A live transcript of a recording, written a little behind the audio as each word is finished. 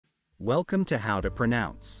Welcome to How to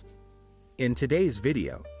Pronounce. In today's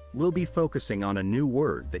video, we'll be focusing on a new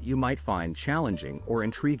word that you might find challenging or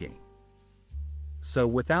intriguing. So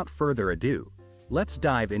without further ado, let's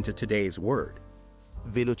dive into today's word,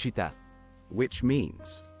 Velocità. which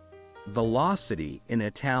means velocity in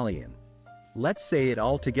Italian. Let's say it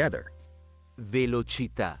all together.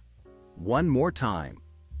 Velocità. One more time.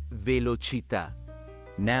 Velocità.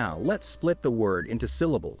 Now let's split the word into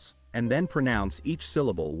syllables and then pronounce each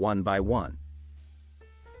syllable one by one.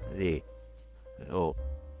 Velocità.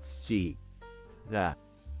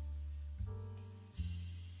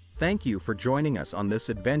 Thank you for joining us on this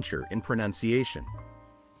adventure in pronunciation.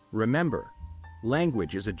 Remember,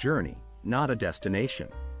 language is a journey, not a destination.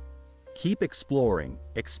 Keep exploring,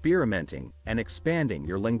 experimenting, and expanding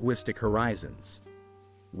your linguistic horizons.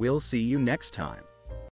 We'll see you next time.